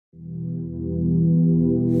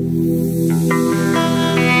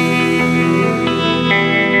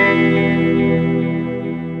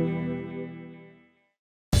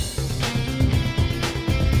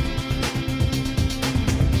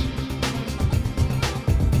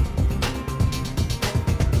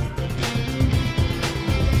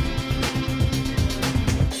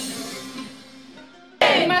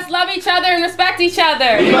other and respect each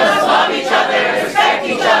other. We must love each other and respect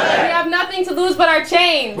each other. We have nothing to lose but our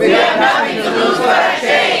chains. We have nothing to lose but our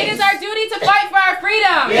chains. It is our duty to fight for our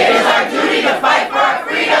freedom. It is our duty to fight for our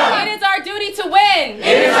freedom. It is our duty to win.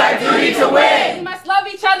 It is our duty to win. We must love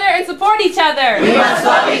each other and support each other. We must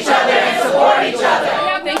love each other and support each other.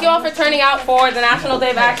 Thank you all for turning out for the National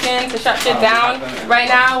Day of Action to shut shit down. Right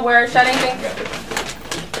now, we're shutting things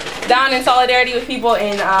down in solidarity with people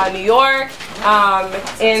in New York,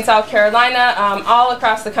 in South Carolina, all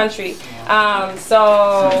across the country.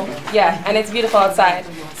 So yeah, and it's beautiful outside.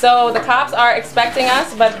 So the cops are expecting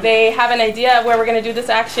us, but they have an idea of where we're going to do this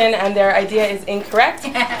action, and their idea is incorrect.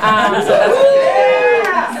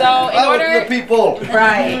 So in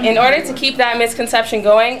order to keep that misconception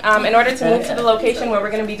going, in order to move to the location where we're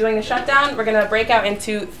going to be doing the shutdown, we're going to break out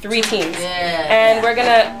into 3 teams, and we're going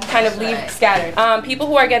to kind of leave scattered. People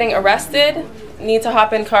who are getting arrested need to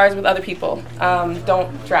hop in cars with other people.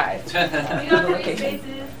 Don't drive.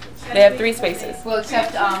 They have 3 spaces. Well,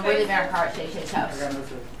 except we're leaving our car at JJ's house.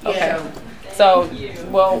 Okay. So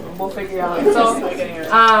we'll figure out. So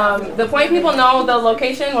the point people know the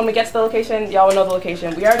location. When we get to the location, y'all will know the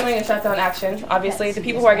location. We are doing a shutdown action. Obviously, the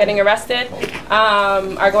people who are getting arrested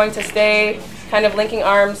are going to stay kind of linking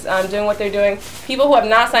arms, doing what they're doing. People who have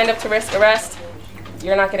not signed up to risk arrest,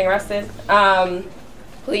 you're not getting arrested.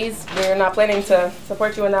 Please, we're not planning to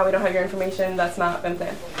support you in that. We don't have your information. That's not been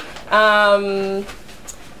planned.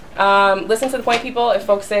 Listen to the point people. If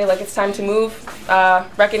folks say like it's time to move,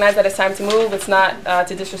 recognize that it's time to move. It's not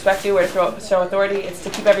to disrespect you or to show authority. It's to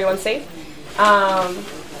keep everyone safe.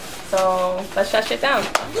 So let's shut shit down.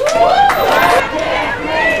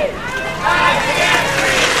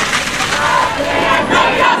 No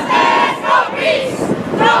justice, no peace,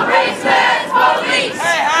 no raceless police.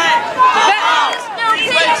 Hey, hey,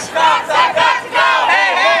 these racist cops have got to go.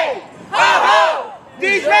 Hey, hey, ho, ho,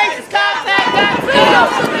 these racist cops have got to go.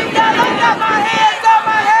 I got my hands on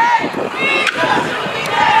my head. Because you be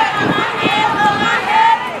there, my hands on my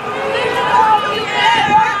head.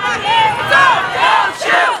 Don't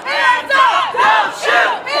shoot. Hands up. Don't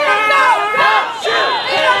shoot. Hands up. Don't shoot.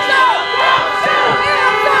 Hands up. Don't shoot.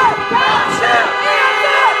 Hands up. Don't shoot. Hands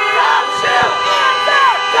up. Don't shoot. Hands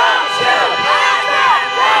up. Don't shoot. Hands up.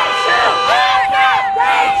 Don't shoot. Hands up.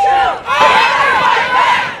 Don't shoot. Fight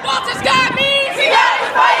back. Walter's got me. We got to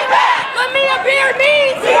fight back. Let me a beer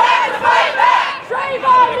means. We got to fight back.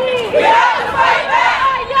 Trayvon means. We got to fight back.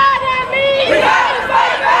 Ayana means. We got to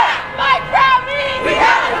fight back. Mike Brown means. We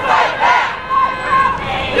got to fight back. Mike Brown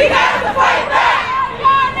means. We got to fight back.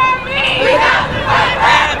 Ayana means. We got to fight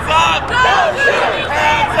back. Hands up. Don't shoot.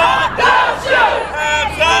 Hands up. Don't shoot.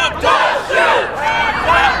 Hands up. Don't shoot. Hands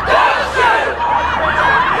up. Don't shoot.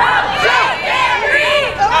 I can't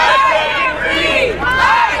breathe. I can't breathe.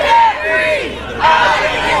 I can't breathe. I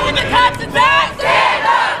can't breathe. When the cops attack, stand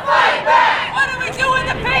up, fight back. What are we doing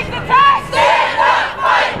to face the attack? Stand up,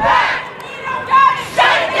 fight back. We don't got it.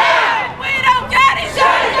 Shut it down. We don't got it.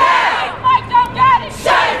 Shut it down. Mike don't got it.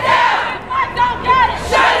 Shut it down. Mike don't got it.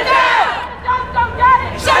 Shut it down. Don't got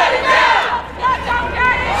it. Shut it down. Don't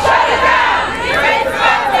got it. Shut it down. These racist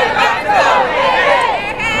cops have got to go. Hey, hey.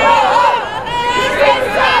 Ho, ho. These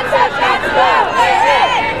racist cops have got to go. Hey,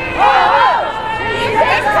 hey. Ho, ho. These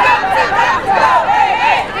racist cops have got to go. Hey,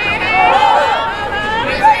 hey. Ho, ho.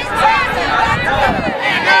 These racist cops have got to go.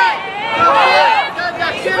 Hey, hey. Ho, ho. These racist cops have got to go.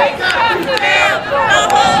 The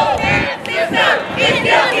whole damn system is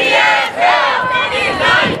guilty as hell.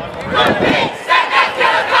 Unite, convict, send that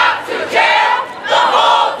killer cop to jail. The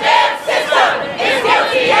whole damn system is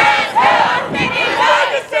guilty as hell.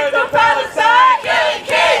 Ferguson to Palestine, killing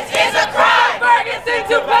kids is a crime. Ferguson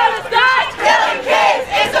to Palestine, killing kids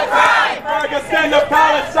is a crime. Ferguson to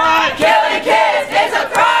Palestine, killing kids is a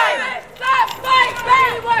crime. Stop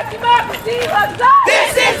fighting what democracy looks like.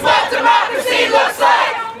 This is what democracy looks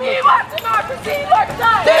like. Tell me what democracy looks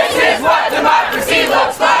like. This is what democracy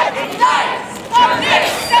looks like. Unite,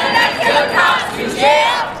 send that killer cops to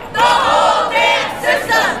jail. The whole damn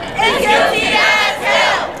system is guilty as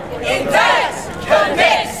hell. Indict,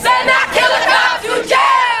 convict, send that killer cop to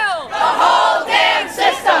jail. The whole damn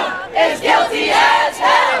system is guilty as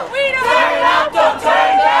hell. Turn up, don't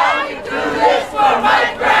turn down. We do this for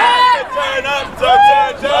Mike Brown. Turn up, don't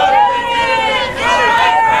turn down.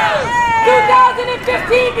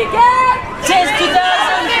 2015 began. Since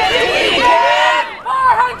 2015 began.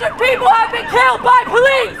 400 people have been killed by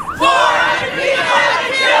police. 400 people have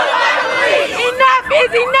been killed by police. Enough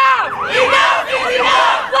is enough. Enough is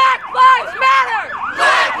enough. Black lives matter.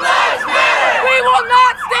 Black lives matter. We will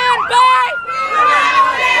not stand by. We will not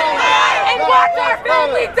stand by. And watch our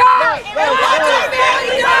family die. And watch our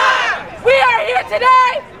family die. We are here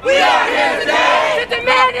today We are here today. To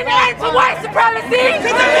demand an end to white supremacy. To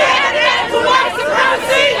demand an end to white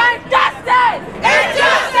supremacy. And justice. And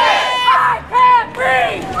justice. I can't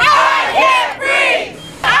breathe. I can't breathe.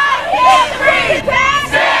 I can't breathe.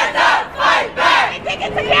 Stand up, fight back. I think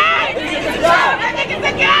it's a game. I think it's a joke. I think it's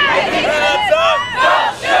a game. Hands up.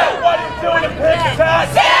 Don't shoot. What are you doing to pick the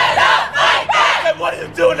tax? Stand up, fight back. And what are you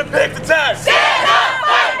doing to pick the tax? Stand up,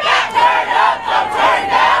 fight back. Turn up, don't turn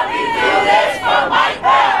down. We do this for Mike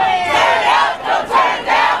Brown. Turn up, don't turn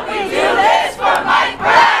down. We do this for Mike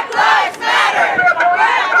Brown. Black lives matter.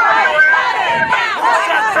 Black lives matter. Who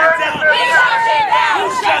shuts it down? We shut it down. Who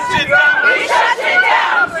shuts it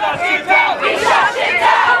down? We shut it down. We shut it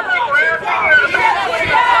down. We shut it down.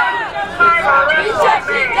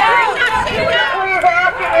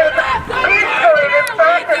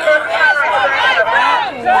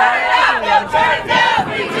 Turn down,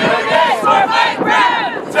 we do this for Mike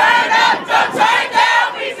Brown. Turn up, don't turn down,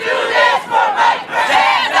 we do this for Mike Brown.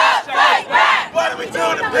 Stand up, fight back. What are we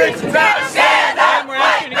doing to pick the tax? Stand up, We're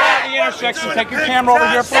asking you to get out of the intersection. Take your camera over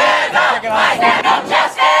here, please. stand up, Check it out. stand no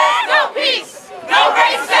justice, no peace, no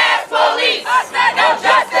racist police. No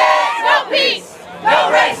justice, no peace, no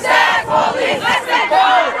racist police. Let's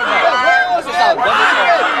go.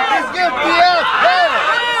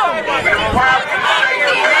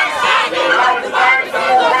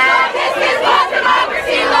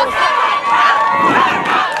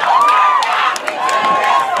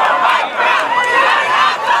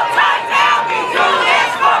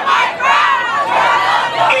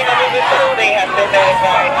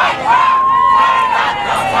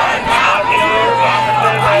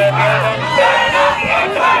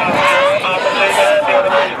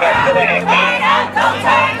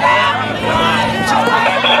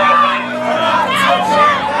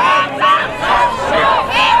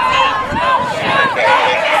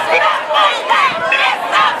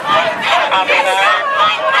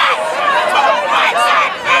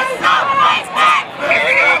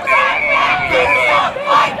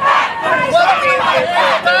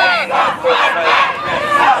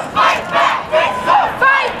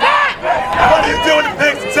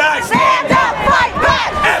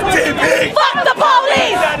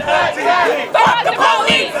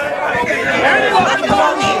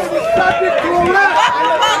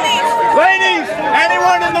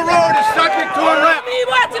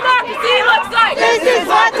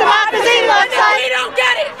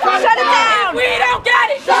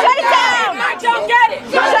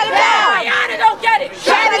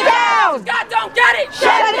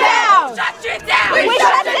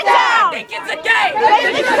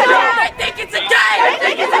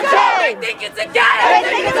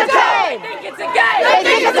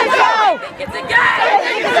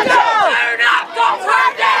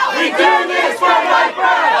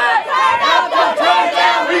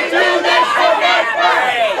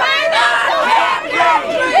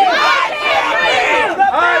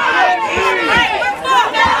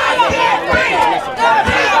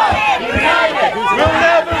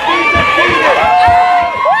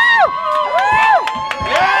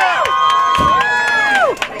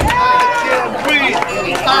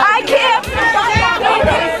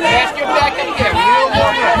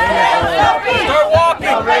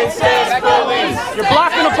 You're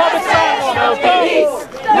blocking the public sidewalk. No peace,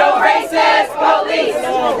 no racist police.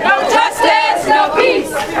 No justice, no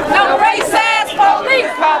peace, no racist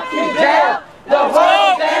police. Cop to jail. The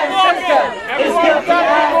whole damn system is guilty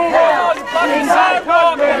as hell. Inside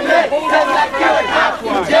government, just like killer cops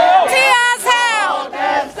to jail. Guilty as hell.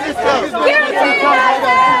 Guilty as hell.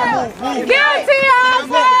 Guilty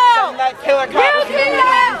as hell. Guilty as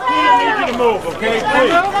hell. Move, okay?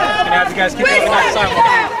 Please. And have you guys keep moving on the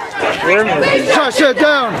sidewalk. Shut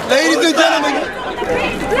down. Ladies and gentlemen.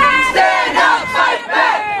 Stand up, fight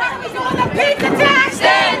back. What are we doing the pizza tax?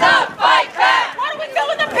 Stand up, fight back. What are we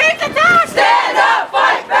doing the pizza tax? Stand up,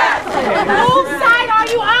 fight back. Whose side are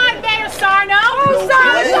you on, Mayor Sarno? Whose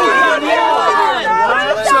side are you on?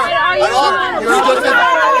 Whose side are you on? Whose side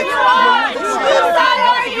are you on? Whose side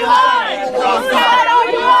are you on? Whose side are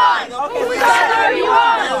you on? Whose side are you on? Whose side are you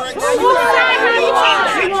on?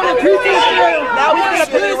 Now we're going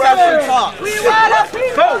to put the rest talk. We want a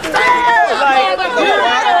people's mayor! We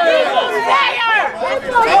want a people's mayor!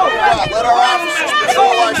 Let our officers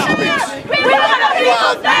patrol our streets. We want a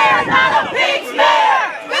people's mayor, not a pig's mayor!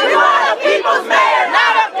 We want a people's mayor,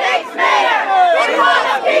 not a pig's mayor! We want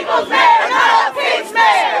a people's mayor, not a pig's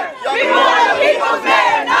mayor! We want a people's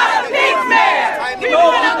mayor, not a pig's mayor! We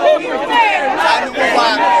want a people's mayor, not a pig's mayor! Time to move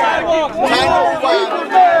on. Thank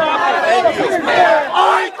you.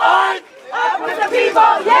 Oink, oink! Up with the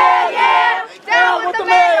people, yeah, yeah! Down with the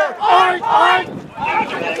mayor, oink, oink!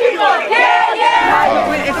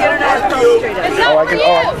 I can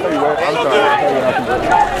tell you what. I'm sorry. I'll tell you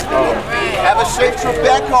how to. Have a safe trip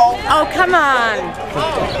back home. Oh, come on.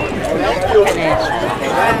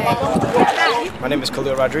 My name is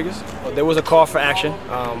Khalil Rodriguez. There was a call for action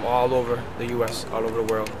all over the U.S., all over the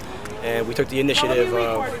world, and we took the initiative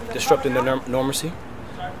of disrupting the normacy,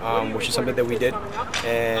 which is something that we did,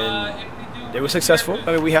 and they were successful.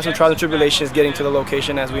 I mean, we had some trials and tribulations getting to the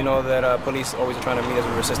location, as we know that police always are trying to meet us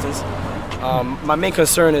with resistance. My main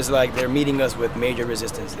concern is like they're meeting us with major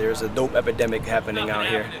resistance. There's a dope epidemic happening out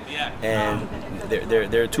here, and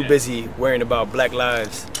they're too busy worrying about Black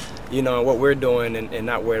lives, you know, what we're doing, and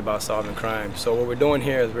not worried about solving crime. So what we're doing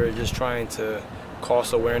here is we're just trying to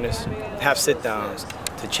cause awareness, have sit-downs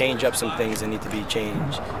to change up some things that need to be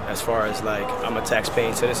changed. As far as like, I'm a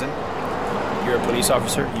tax-paying citizen. You're a police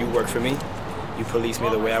officer. You work for me. You police me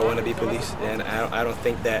the way I want to be policed, and I don't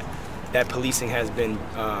think that policing has been,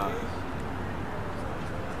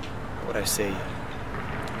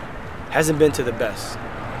 hasn't been to the best.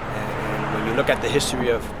 And when you look at the history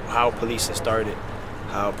of how policing started,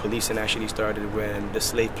 how policing actually started when the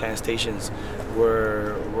slave plantations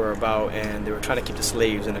were about, and they were trying to keep the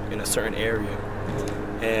slaves in a certain area.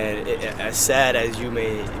 And as sad as it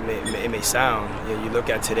may sound, you look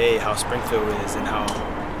at today how Springfield is and how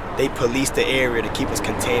they police the area to keep us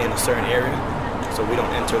contained in a certain area, so we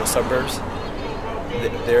don't enter the suburbs,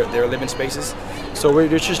 their living spaces. So we're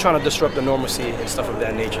just trying to disrupt the normalcy and stuff of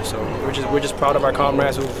that nature. So we're just proud of our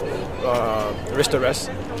comrades who've risked arrest,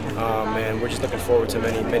 and we're just looking forward to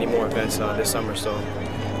many more events this summer. So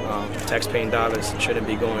tax-paying dollars shouldn't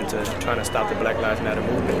be going to trying to stop the Black Lives Matter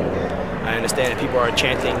movement. I understand that people are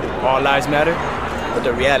chanting all lives matter, but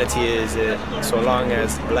the reality is that so long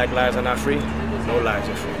as Black lives are not free, no lives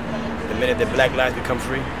are free. The minute that Black lives become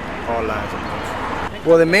free, all lives will become free.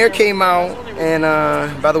 Well, the mayor came out, and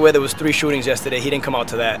by the way, there was 3 shootings yesterday. He didn't come out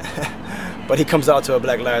to that, but he comes out to a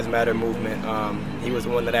Black Lives Matter movement. He was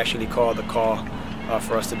the one that actually called the call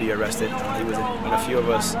for us to be arrested. He was on a few of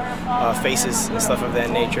us faces and stuff of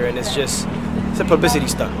that nature, and it's a publicity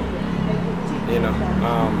stunt, you know.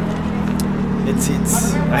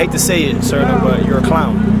 I hate to say it, sir, but you're a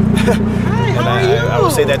clown. And I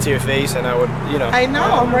would say that to your face, and I would, you know. I know,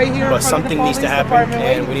 I'm right here. But something needs to happen,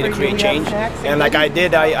 and we need to create change. And like I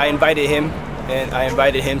did, I invited him,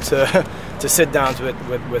 to sit down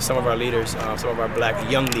with some of our leaders, some of our Black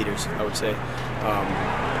young leaders, I would say.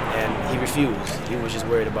 And he refused. He was just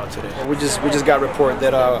worried about today. We just got report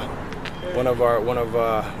that one of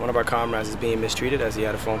our comrades is being mistreated, as he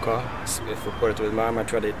had a phone call. It's reported to his mom. I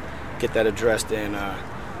tried to get that addressed, and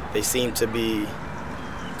they seem to be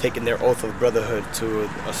taking their oath of brotherhood to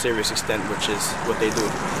a serious extent, which is what they do.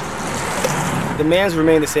 Demands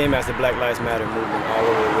remain the same as the Black Lives Matter movement all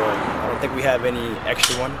over the world. I don't think we have any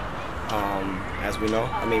extra one, as we know.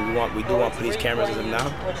 I mean, we do want police cameras as of now.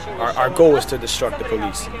 Our goal is to destruct the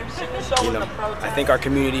police. You know, I think our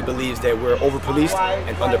community believes that we're over-policed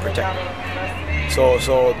and under-protected.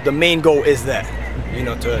 So the main goal is that, you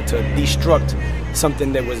know, to destruct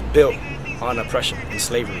something that was built on oppression and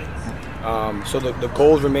slavery. So the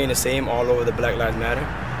goals remain the same all over the Black Lives Matter,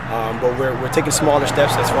 but we're taking smaller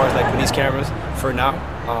steps as far as like police cameras for now,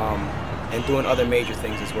 and doing other major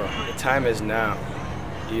things as well. The time is now,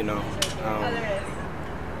 you know.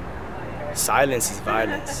 Silence is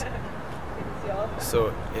violence.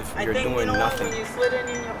 So if you're doing nothing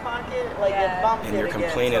and you're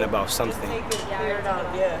complaining about something,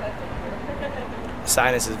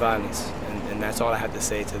 silence is violence. And that's all I have to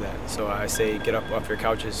say to that. So I say get up off your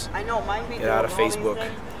couches, get out of Facebook,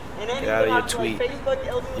 get out of your tweet,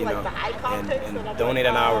 you know, and donate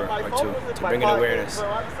an hour or 2 to bring in awareness,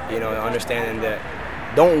 you know, understanding that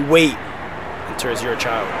don't wait until it's your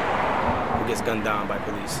child who gets gunned down by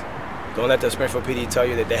police. Don't let the Springfield PD tell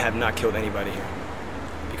you that they have not killed anybody here,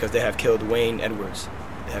 because they have killed Wayne Edwards,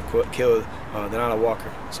 they have killed Donald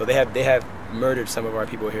Walker. So they have murdered some of our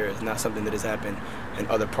people here. It's not something that has happened in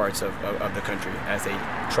other parts of the country, as they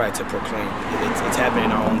try to proclaim. It's happening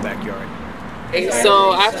in our own backyard.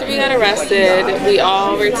 So after we got arrested, we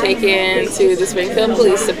all were taken to the Springfield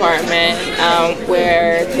Police Department,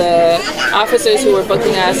 where the officers who were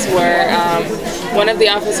booking us were one of the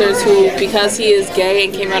officers who, because he is gay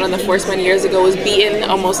and came out on the force many years ago, was beaten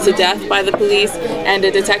almost to death by the police, and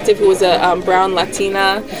a detective who was a brown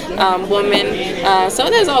Latina woman. So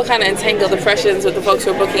there's all kind of entangled impressions with the folks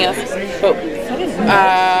who were booking us. But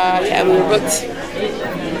yeah, we were booked.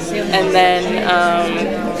 And then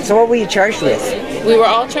So what were you charged with? We were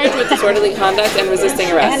all charged with disorderly conduct and resisting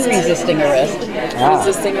arrest. And resisting arrest.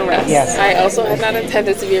 Resisting arrest. Yes. I also had not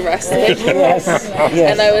intended to be arrested. Yes.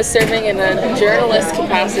 Yes. And I was serving in a journalist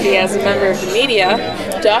capacity as a member of the media,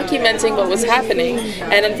 documenting what was happening.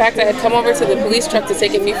 And in fact, I had come over to the police truck to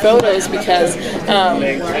take a few photos because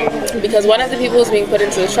one of the people who was being put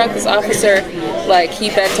into the truck, this officer, like, he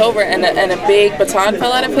bent over and a big baton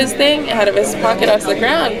fell out of his thing, out of his pocket onto the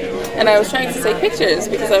ground. And I was trying to take pictures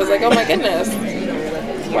because I was like, oh my goodness,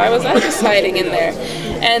 why was I just hiding in there?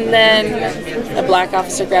 And then a black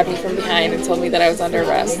officer grabbed me from behind and told me that I was under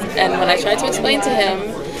arrest. And when I tried to explain to him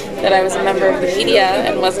that I was a member of the media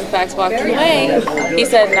and was in fact walking away, he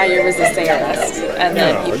said, now you're resisting arrest. And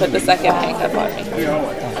then he put the second handcuff on me.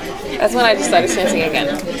 That's when I just started chanting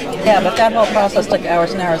again. Yeah, but that whole process took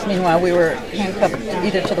hours and hours. Meanwhile, we were handcuffed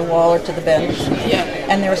either to the wall or to the bench. Yeah.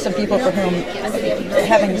 And there were some people for whom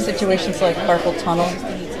having situations like carpal tunnel,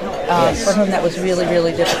 for whom that was really,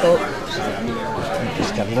 really difficult.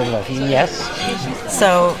 Just got a little of yes.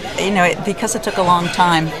 So, because it took a long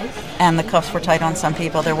time and the cuffs were tight on some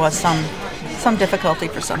people, there was some difficulty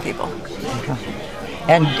for some people.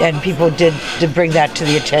 And people did bring that to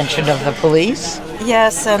the attention of the police?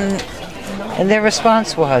 Yes, and their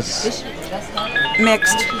response was?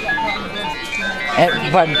 Mixed.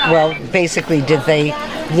 But basically, did they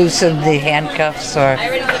loosen the handcuffs or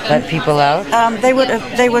let people out?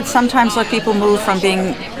 They would sometimes let people move from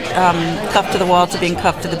being cuffed to the wall to being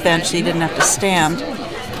cuffed to the bench, so you didn't have to stand.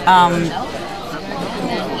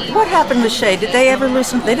 What happened with Shay? Did they ever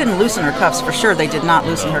loosen? They didn't loosen her cuffs, for sure. They did not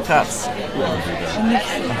loosen her cuffs.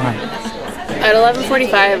 At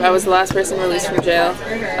 11:45, I was the last person released from jail.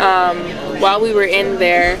 While we were in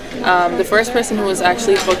there, the first person who was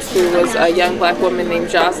actually booked through was a young black woman named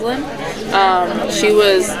Jocelyn. She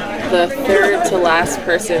was the third to last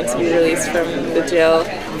person to be released from the jail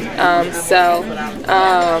cell,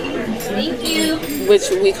 which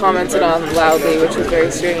we commented on loudly, which was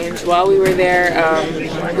very strange. While we were there,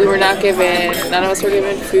 none of us were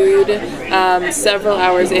given food. Several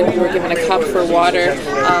hours in, we were given a cup for water.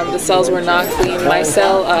 The cells were not clean. My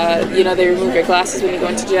cell, they remove your glasses when you go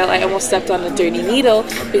into jail. I almost stepped on a dirty needle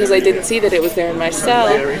because I didn't see that it was there in my cell.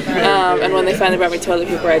 And when they finally brought me toilet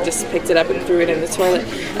paper, I just picked it up and threw it in the toilet.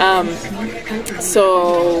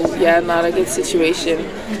 So, yeah, not a good situation.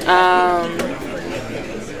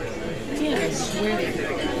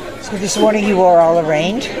 So this morning you were all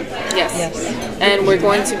arraigned? Yes. And we're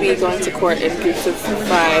going to be going to court in groups of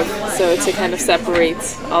 5, so to kind of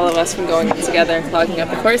separate all of us from going in together and clogging up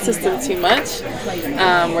the court system too much,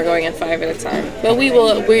 we're going in 5 at a time. But we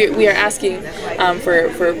are asking for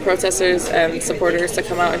protesters and supporters to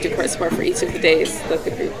come out and do court support for each of the days that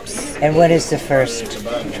the groups. And when is the first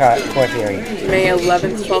court hearing? May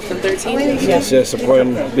 11th, 12th, and 13th. Yes,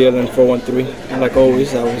 supporting Bill in 413. Like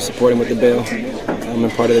always, I was supporting with the bill. I'm a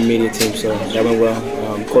part of the media team, so that went well.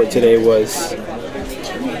 Court today was a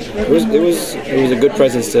good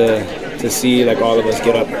presence to see, like, all of us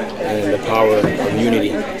get up and the power of unity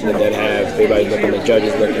that have. Everybody's looking, the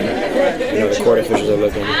judges looking, the court officials are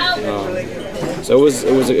looking. So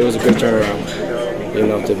it was a good turnaround,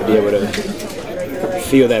 to be able to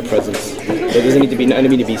feel that presence. There doesn't need to be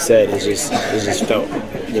nothing to be said. It's just felt.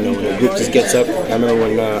 When the group just gets up. I remember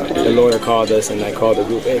when the lawyer called us and I called the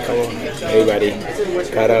group, hey, come on. Everybody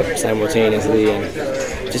got up simultaneously, and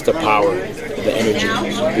just the power, the energy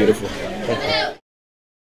was beautiful.